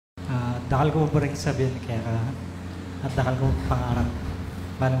Dakal ko ba rin sabihin kaya ka at dakal ko pangarap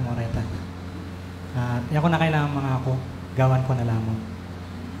balang moreta. At yan ko na kailangan mga ako, gawan ko na lamang.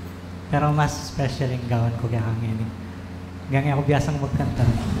 Pero mas special yung gawan ko kaya kang ini. Ganyan ako biyasang magkanta,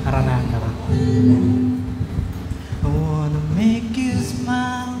 aranahan na ka. I wanna make you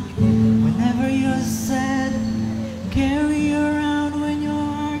smile whenever you're sad. Carry you around when your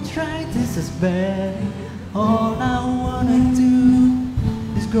arthritis is bad. All I wanna do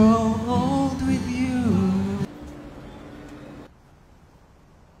is grow old with you.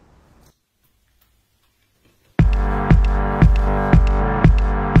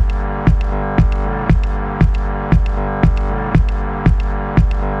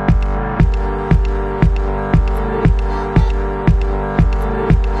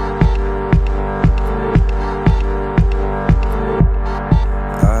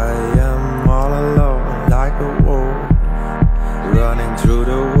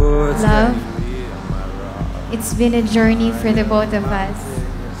 Love, it's been a journey for the both of us.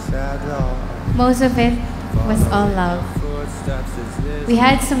 Most of it was all love. We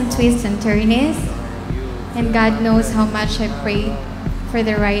had some twists and turns, and God knows how much I prayed for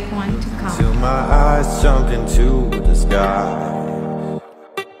the right one to come. Till my eyes jump into the sky.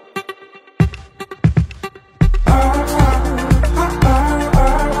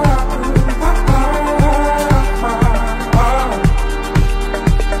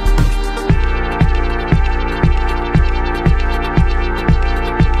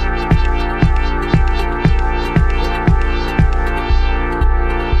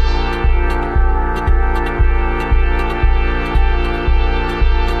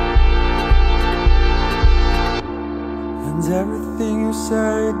 Everything you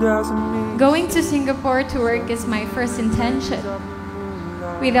say doesn't mean. Going to Singapore to work is my first intention,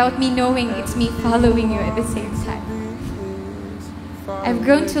 without me knowing it's me following you at the same time. I've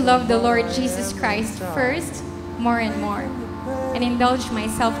grown to love the Lord Jesus Christ first, more and more, and indulge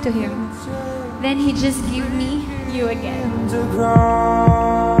myself to Him. Then He just gave me you again.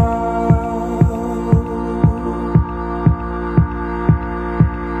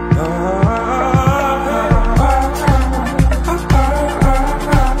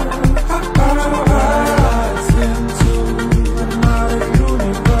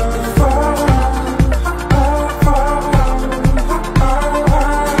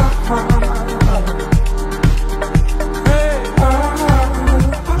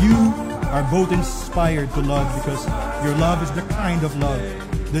 Both inspired to love because your love is the kind of love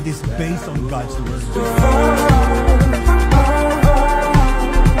that is based on God's word.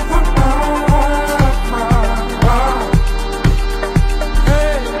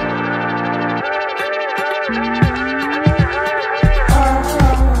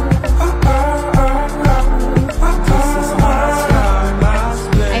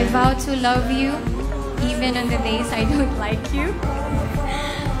 I vow to love you even on the days I don't like you.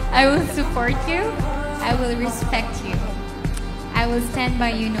 I will support you. I will respect you. I will stand by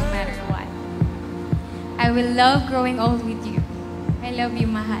you no matter what. I will love growing old with you. I love you,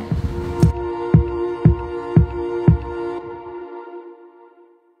 mahal.